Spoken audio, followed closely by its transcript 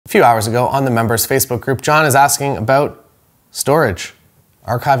few hours ago on the members Facebook group, John is asking about storage.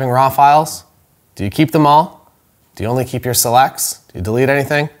 Archiving raw files. Do you keep them all? Do you only keep your selects? Do you delete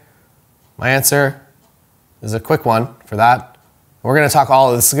anything? My answer is a quick one for that. We're going to talk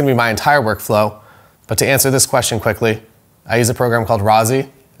this is going to be my entire workflow, but to answer this question quickly, I use a program called Rawsie,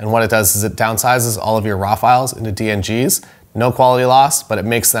 and what it does is it downsizes all of your raw files into DNGs. No quality loss, but it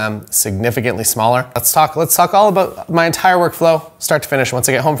makes them significantly smaller. Let's talk all about my entire workflow, start to finish. Once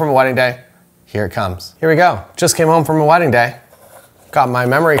I get home from a wedding day, here it comes. Here we go. Just came home from a wedding day. Got my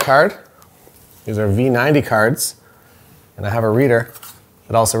memory card. These are V90 cards, and I have a reader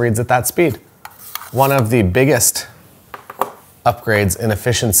that also reads at that speed. One of the biggest upgrades in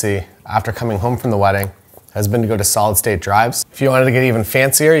efficiency after coming home from the wedding has been to go to solid state drives. If you wanted to get even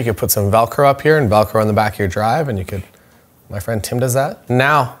fancier, you could put some Velcro up here and Velcro on the back of your drive, and you could, my friend Tim does that.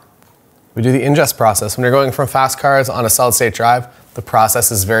 Now, we do the ingest process. When you're going from fast cards on a solid state drive, the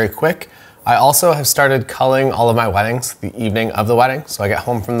process is very quick. I also have started culling all of my weddings the evening of the wedding. So I get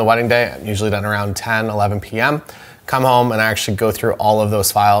home from the wedding day, I'm usually done around 10, 11 p.m. Come home and I actually go through all of those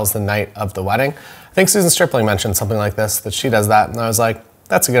files the night of the wedding. I think Susan Stripling mentioned something like this, that she does that, and I was like,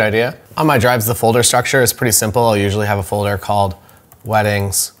 that's a good idea. On my drives, the folder structure is pretty simple. I'll usually have a folder called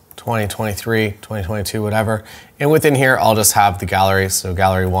Weddings 2023, 2022, whatever. And within here, I'll just have the galleries, so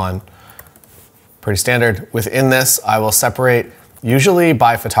gallery 1, pretty standard. Within this, I will separate usually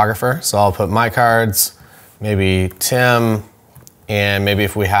by photographer. So I'll put my cards, maybe Tim, and maybe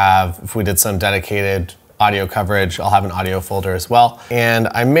if we did some dedicated audio coverage, I'll have an audio folder as well. And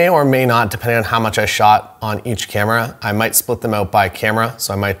I may or may not, depending on how much I shot on each camera, I might split them out by camera.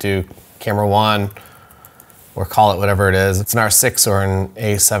 So I might do camera 1, or call it whatever it is. It's an R6 or an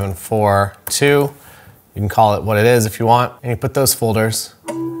A7 IV II. You can call it what it is if you want. And you put those folders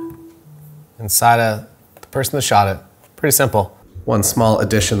inside of the person that shot it. Pretty simple. One small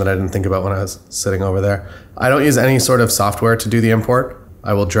addition that I didn't think about when I was sitting over there. I don't use any sort of software to do the import.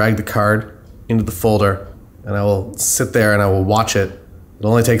 I will drag the card into the folder and I will sit there and I will watch it. It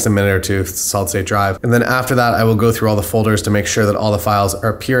only takes a minute or two, it's a solid state drive. And then after that, I will go through all the folders to make sure that all the files are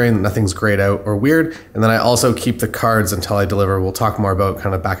appearing, nothing's grayed out or weird. And then I also keep the cards until I deliver. We'll talk more about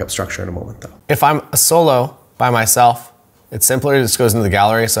kind of backup structure in a moment though. If I'm a solo by myself, it's simpler, it just goes into the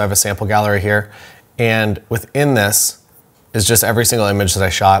gallery. So I have a sample gallery here. And within this is just every single image that I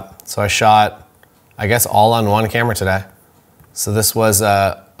shot. So I shot, I guess, all on one camera today. So this was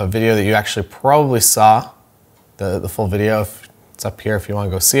a video that you actually probably saw, the full video. It's up here if you want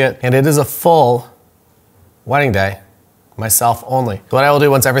to go see it. And it is a full wedding day, myself only. So what I will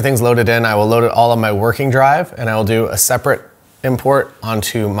do once everything's loaded in, I will load it all on my working drive and I will do a separate import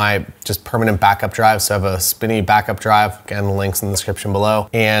onto my just permanent backup drive. So I have a spinny backup drive, again, the link's in the description below.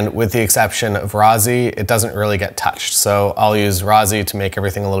 And with the exception of Rawsie, it doesn't really get touched. So I'll use Rawsie to make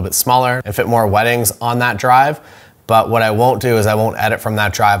everything a little bit smaller and fit more weddings on that drive. But what I won't do is I won't edit from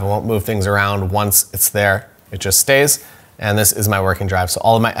that drive. I won't move things around once it's there. It just stays. And this is my working drive. So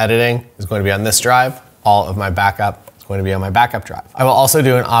all of my editing is going to be on this drive. All of my backup is going to be on my backup drive. I will also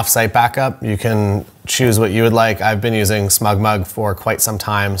do an offsite backup. You can choose what you would like. I've been using SmugMug for quite some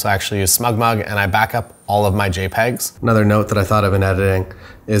time. So I actually use SmugMug and I back up all of my JPEGs. Another note that I thought of in editing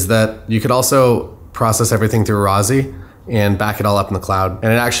is that you could also process everything through Rawsie and back it all up in the cloud.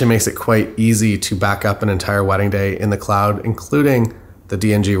 And it actually makes it quite easy to back up an entire wedding day in the cloud, including the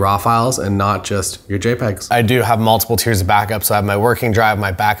DNG raw files and not just your JPEGs. I do have multiple tiers of backup. So I have my working drive,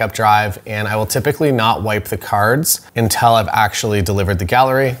 my backup drive, and I will typically not wipe the cards until I've actually delivered the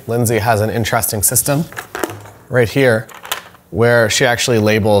gallery. Lindsay has an interesting system right here where she actually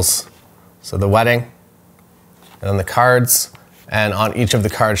labels, so the wedding and then the cards, and on each of the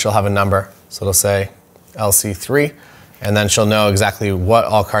cards she'll have a number. So it'll say LC3. And then she'll know exactly what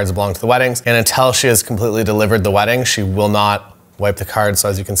all cards belong to the weddings. And until she has completely delivered the wedding, she will not wipe the cards. So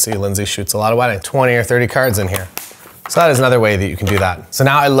as you can see, Lindsay shoots a lot of weddings, 20 or 30 cards in here. So that is another way that you can do that. So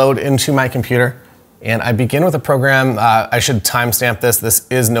now I load into my computer and I begin with a program. I should timestamp this. This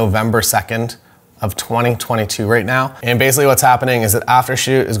is November 2nd of 2022 right now. And basically what's happening is that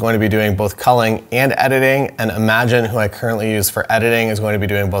Aftershoot is going to be doing both culling and editing, and Imagen, who I currently use for editing, is going to be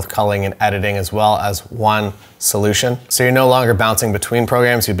doing both culling and editing as well as one solution. So you're no longer bouncing between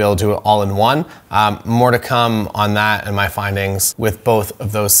programs, you'll be able to do it all in one. More to come on that and my findings with both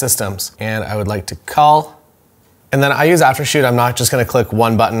of those systems. And I would like to cull. And then I use Aftershoot. I'm not just gonna click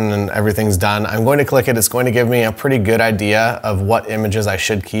one button and everything's done. I'm going to click it. It's going to give me a pretty good idea of what images I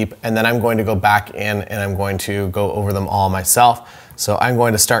should keep. And then I'm going to go back in and I'm going to go over them all myself. So I'm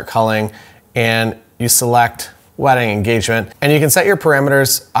going to start culling and you select wedding engagement and you can set your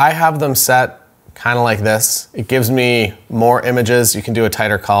parameters. I have them set kind of like this. It gives me more images. You can do a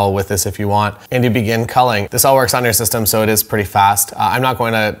tighter cull with this if you want, and you begin culling. This all works on your system, so it is pretty fast. I'm not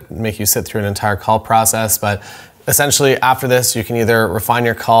going to make you sit through an entire cull process, but essentially after this, you can either refine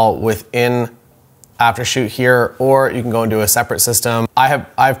your cull within Aftershoot here, or you can go into a separate system.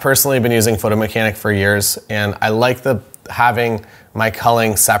 I've personally been using Photo Mechanic for years, and I like having my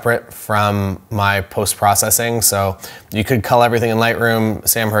culling separate from my post-processing. So you could cull everything in Lightroom.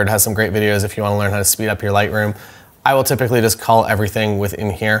 Sam Hurd has some great videos if you want to learn how to speed up your Lightroom. I will typically just cull everything within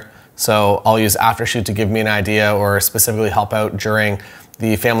here. So I'll use Aftershoot to give me an idea or specifically help out during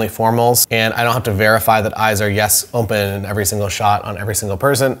the family formals, and I don't have to verify that eyes are yes open in every single shot on every single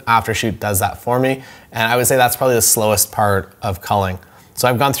person. Aftershoot does that for me, and I would say that's probably the slowest part of culling. So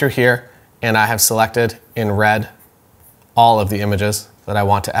I've gone through here and I have selected in red all of the images that I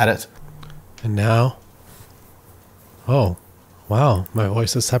want to edit. And now, oh, wow, my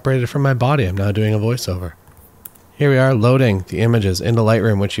voice is separated from my body. I'm now doing a voiceover. Here we are loading the images into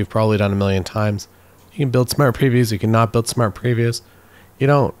Lightroom, which you've probably done a million times. You can build smart previews, you can not build smart previews. You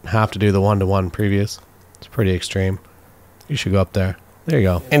don't have to do the one-to-one previews. It's pretty extreme. You should go up there. There you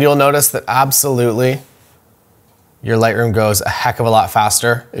go. And you'll notice that absolutely your Lightroom goes a heck of a lot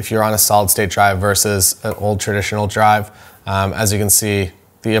faster if you're on a solid state drive versus an old traditional drive. As you can see,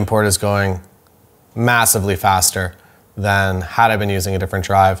 the import is going massively faster than had I been using a different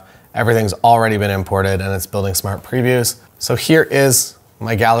drive. Everything's already been imported and it's building smart previews. So here is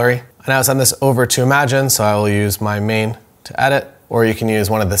my gallery. I now send this over to Imagen, so I will use my main to edit, or you can use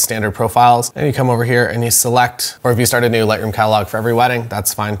one of the standard profiles. And you come over here and you select, or if you start a new Lightroom catalog for every wedding,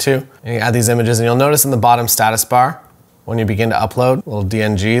 that's fine too. And you add these images, and you'll notice in the bottom status bar, when you begin to upload, little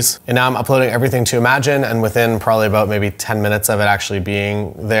DNGs. And now I'm uploading everything to Imagen, and within probably about maybe 10 minutes of it actually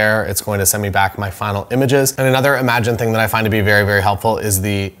being there, it's going to send me back my final images. And another Imagen thing that I find to be very, very helpful is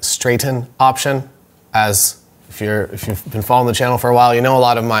the straighten option. As if you've been following the channel for a while, you know a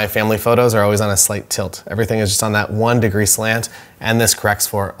lot of my family photos are always on a slight tilt. Everything is just on that 1 degree slant, and this corrects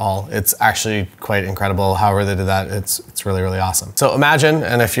for it all. It's actually quite incredible. However they did that, it's really, really awesome. So Imagen,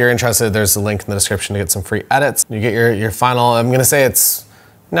 and if you're interested, there's a link in the description to get some free edits. You get your final, I'm gonna say it's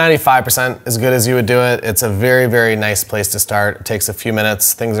 95% as good as you would do it. It's a very, very nice place to start. It takes a few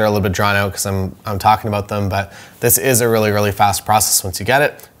minutes. Things are a little bit drawn out because I'm talking about them, but this is a really, really fast process once you get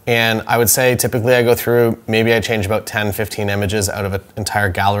it. And I would say typically I go through, maybe I change about 10, 15 images out of an entire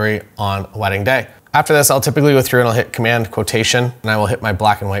gallery on a wedding day. After this, I'll typically go through and I'll hit Command quotation, and I will hit my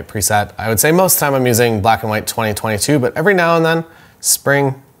black and white preset. I would say most of the time I'm using black and white 2022, but every now and then,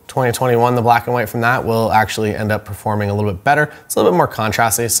 spring 2021, the black and white from that will actually end up performing a little bit better. It's a little bit more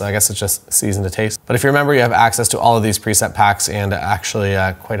contrasty, so I guess it's just season to taste. But if you remember, you have access to all of these preset packs and actually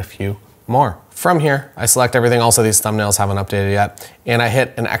quite a few more. From here, I select everything. Also, these thumbnails haven't updated yet. And I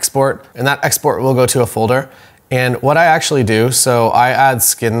hit an export, and that export will go to a folder. And what I actually do, so I add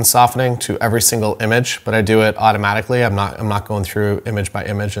skin softening to every single image, but I do it automatically. I'm not going through image by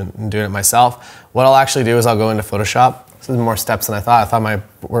image and doing it myself. What I'll actually do is I'll go into Photoshop. This is more steps than I thought. I thought my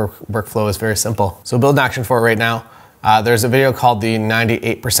workflow was very simple. So build an action for it right now. There's a video called the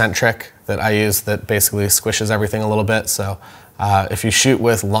 98% trick that I use that basically squishes everything a little bit. So if you shoot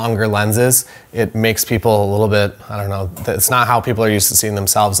with longer lenses, it makes people a little bit, I don't know, it's not how people are used to seeing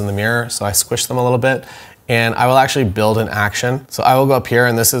themselves in the mirror. So I squish them a little bit, and I will actually build an action. So I will go up here,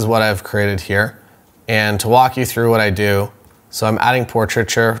 and this is what I've created here. And to walk you through what I do, so I'm adding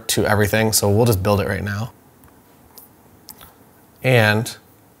Portraiture to everything. So we'll just build it right now. And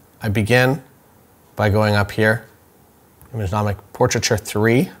I begin by going up here, Imagenomic Portraiture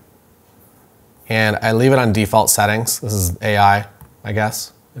 3. And I leave it on default settings. This is AI, I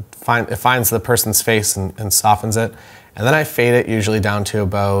guess. It finds the person's face and softens it. And then I fade it usually down to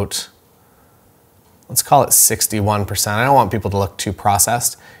about, let's call it 61%. I don't want people to look too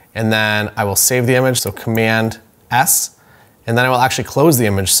processed. And then I will save the image, so Command S. And then I will actually close the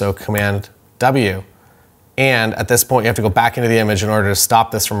image, so Command W. And at this point, you have to go back into the image in order to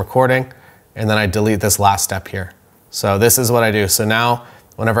stop this from recording. And then I delete this last step here. So this is what I do. So now,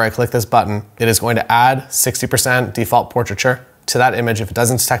 whenever I click this button, it is going to add 60% default portraiture to that image. If it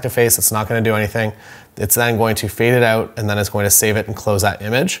doesn't detect a face, it's not going to do anything. It's then going to fade it out, and then it's going to save it and close that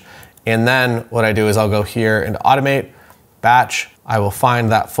image. And then what I do is I'll go here and automate, batch. I will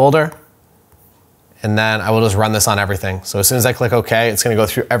find that folder, and then I will just run this on everything. So as soon as I click OK, it's going to go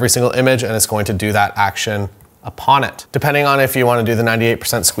through every single image, and it's going to do that action upon it. Depending on if you want to do the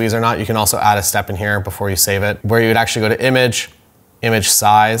 98% squeeze or not, you can also add a step in here before you save it, where you would actually go to image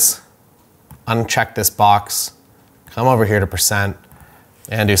size, uncheck this box, come over here to percent,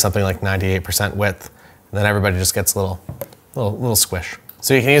 and do something like 98% width. And then everybody just gets a little squish.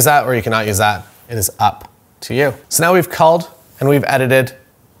 So you can use that or you cannot use that. it is up to you. So now we've culled and we've edited.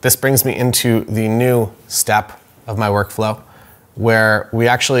 This brings me into the new step of my workflow where we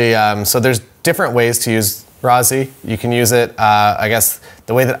actually, so there's different ways to use Rawsie. You can use it, I guess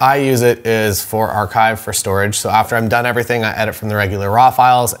the way that I use it is for archive, for storage. So after I'm done everything, I edit from the regular raw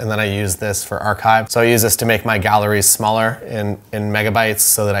files and then I use this for archive. So I use this to make my galleries smaller in megabytes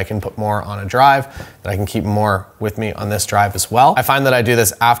so that I can put more on a drive, that I can keep more with me on this drive as well. I find that I do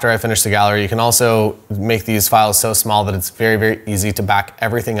this after I finish the gallery. You can also make these files so small that it's very, very easy to back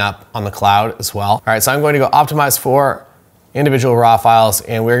everything up on the cloud as well. All right, so I'm going to go optimize for individual raw files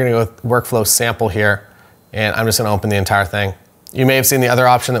and we're gonna go with workflow sample here. And I'm just gonna open the entire thing. You may have seen the other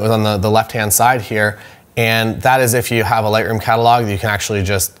option that was on the left-hand side here, and that is if you have a Lightroom catalog, you can actually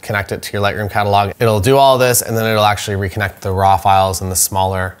just connect it to your Lightroom catalog. It'll do all this, and then it'll actually reconnect the raw files in the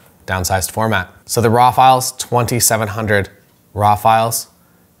smaller, downsized format. So the raw files, 2,700 raw files.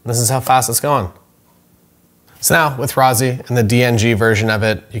 This is how fast it's going. So now with Rawsie and the DNG version of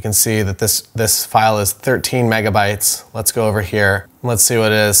it, you can see that this file is 13 megabytes. Let's go over here. Let's see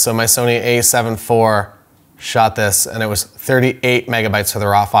what it is. So my Sony a7 IV shot this and it was 38 megabytes for the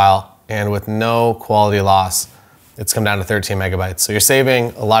raw file, and with no quality loss, it's come down to 13 megabytes. So you're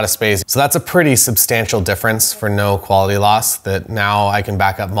saving a lot of space. So that's a pretty substantial difference for no quality loss, that now I can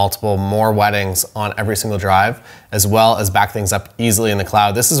back up multiple more weddings on every single drive, as well as back things up easily in the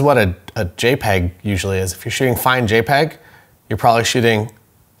cloud. This is what a JPEG usually is. If you're shooting fine JPEG, you're probably shooting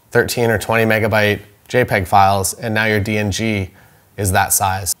 13 or 20 megabyte JPEG files, and now your DNG is that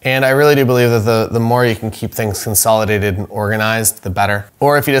size. And I really do believe that the more you can keep things consolidated and organized, the better.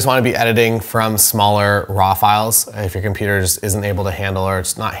 Or if you just want to be editing from smaller raw files, if your computer just isn't able to handle, or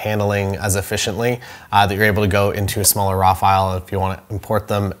it's not handling as efficiently, that you're able to go into a smaller raw file if you want to import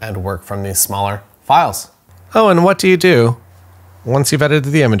them and work from these smaller files. Oh, and what do you do once you've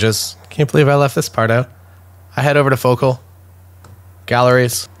edited the images? Can't believe I left this part out. I head over to Focal,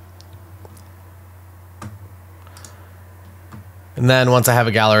 Galleries, and then once I have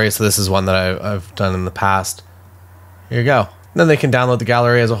a gallery, so this is one that I've done in the past, here you go. Then they can download the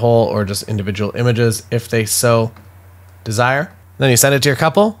gallery as a whole or just individual images if they so desire. Then you send it to your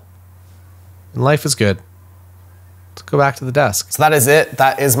couple, and life is good. Let's go back to the desk. So that is it.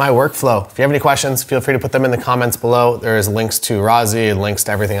 That is my workflow. If you have any questions, feel free to put them in the comments below. There's links to Rawsie and links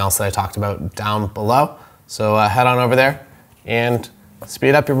to everything else that I talked about down below. So head on over there and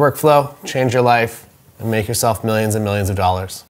speed up your workflow, change your life, and make yourself millions and millions of dollars.